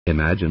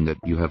Imagine that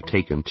you have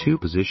taken two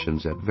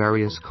positions at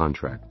various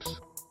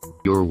contracts.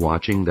 You're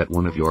watching that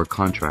one of your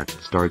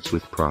contracts starts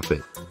with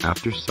profit.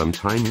 After some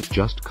time it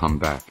just come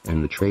back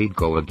and the trade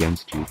go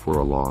against you for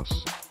a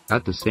loss.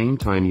 At the same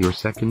time your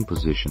second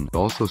position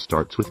also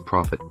starts with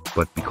profit,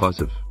 but because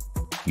of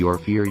your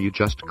fear you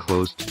just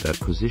closed that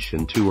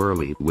position too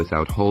early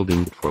without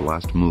holding it for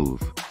last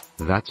move.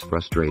 That's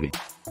frustrating.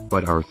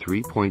 But our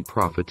 3-point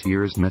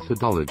profiteers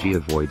methodology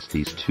avoids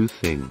these two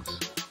things.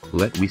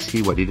 Let me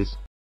see what it is.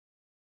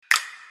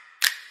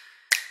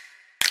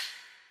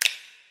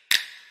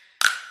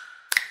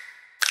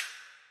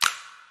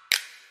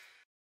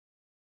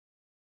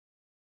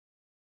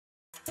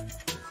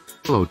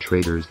 Hello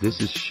traders, this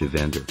is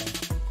Shivander.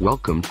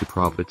 Welcome to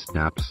Profit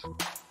Snaps.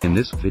 In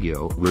this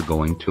video we're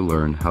going to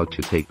learn how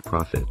to take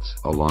profits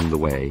along the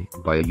way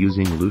by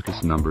using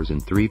Lucas numbers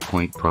and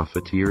 3-point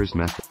profiteers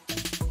method.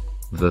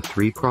 The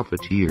 3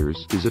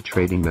 profiteers is a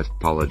trading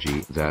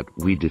methodology that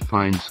we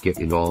define skip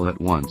it all at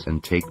once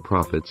and take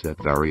profits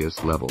at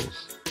various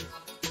levels.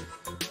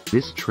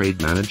 This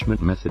trade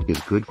management method is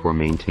good for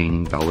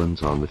maintaining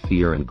balance on the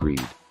fear and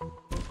greed.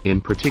 In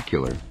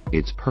particular,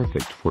 it's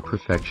perfect for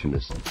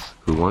perfectionists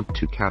who want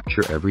to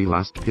capture every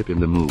last pip in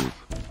the move.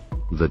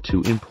 The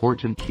two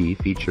important key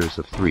features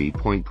of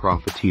 3-point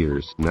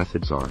profiteers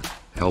methods are,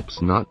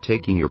 helps not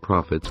taking your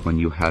profits when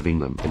you having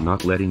them and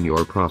not letting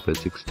your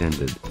profits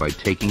extended by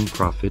taking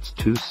profits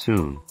too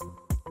soon.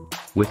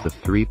 With the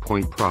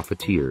 3-point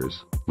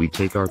profiteers, we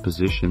take our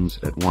positions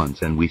at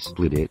once and we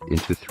split it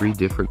into 3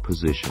 different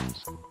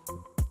positions.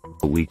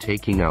 We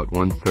taking out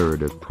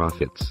 1/3 of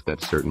profits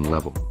at certain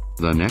level,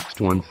 the next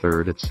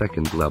 1/3 at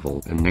second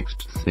level, and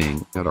next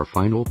thing at our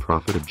final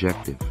profit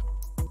objective.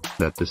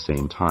 At the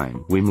same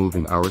time we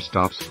moving our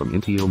stops from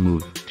initial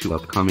move to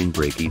upcoming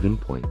break-even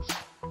points,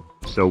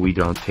 so we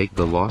don't take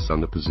the loss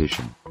on the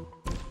position.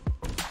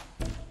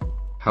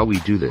 How we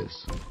do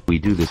this? We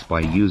do this by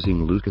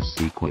using Lucas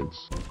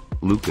sequence.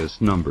 Lucas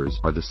numbers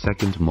are the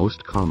second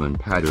most common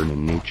pattern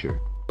in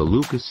nature. The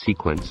Lucas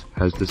sequence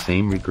has the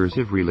same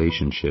recursive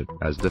relationship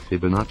as the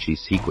Fibonacci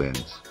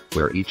sequence,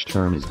 where each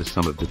term is the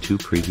sum of the 2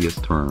 previous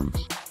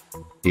terms.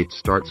 It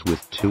starts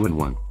with 2 and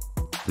 1.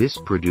 This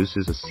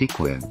produces a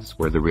sequence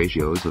where the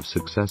ratios of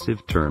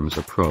successive terms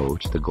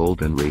approach the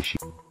golden ratio.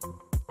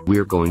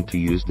 We're going to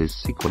use this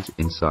sequence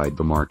inside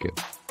the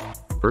market.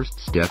 First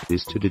step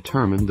is to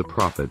determine the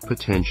profit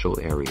potential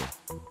area.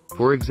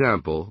 For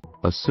example,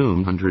 assume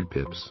 100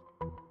 pips.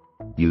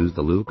 Use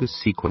the Lucas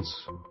sequence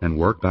and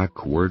work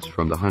backwards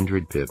from the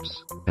 100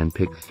 pips and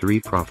pick 3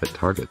 profit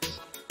targets.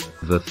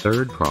 The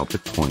third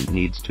profit point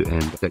needs to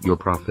end at your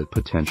profit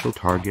potential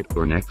target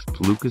or next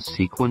Lucas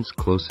sequence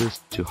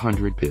closest to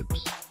 100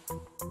 pips.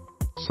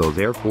 So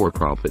therefore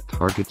profit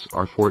targets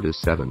are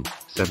 47,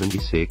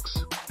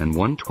 76, and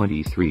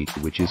 123,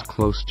 which is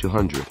close to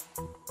 100.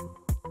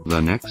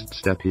 The next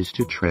step is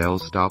to trail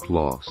stop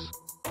loss.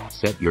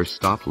 Set your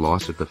stop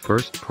loss at the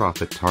first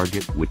profit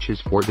target, which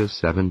is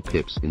 47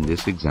 pips in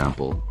this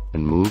example,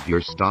 and move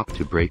your stop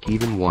to break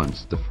even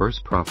once the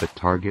first profit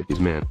target is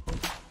met.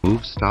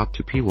 Move stop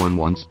to P1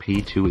 once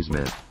P2 is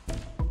met.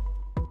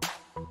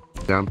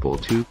 Example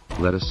 2,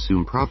 let us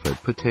assume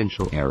profit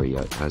potential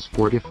area as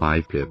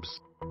 45 pips.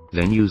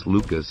 Then use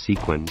Lucas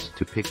sequence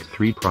to pick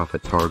 3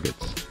 profit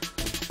targets.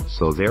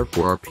 So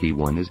therefore our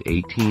P1 is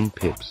 18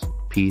 pips.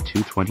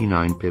 P2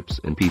 29 pips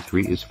and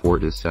P3 is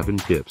 47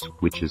 pips,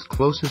 which is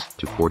closest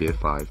to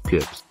 45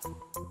 pips.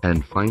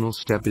 And final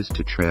step is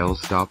to trail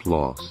stop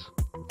loss.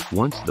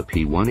 Once the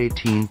P1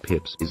 18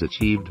 pips is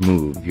achieved,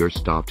 move your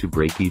stop to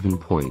break-even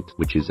point,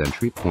 which is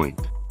entry point.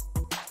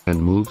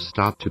 And move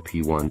stop to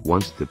P1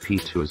 once the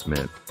P2 is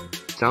met.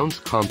 Sounds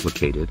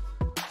complicated?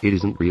 It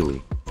isn't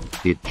really.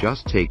 It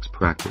just takes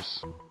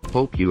practice.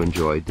 Hope you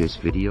enjoyed this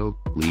video.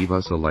 Leave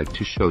us a like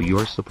to show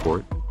your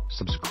support.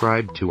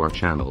 Subscribe to our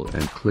channel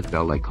and click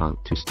bell icon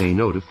to stay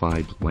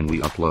notified when we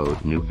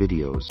upload new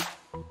videos.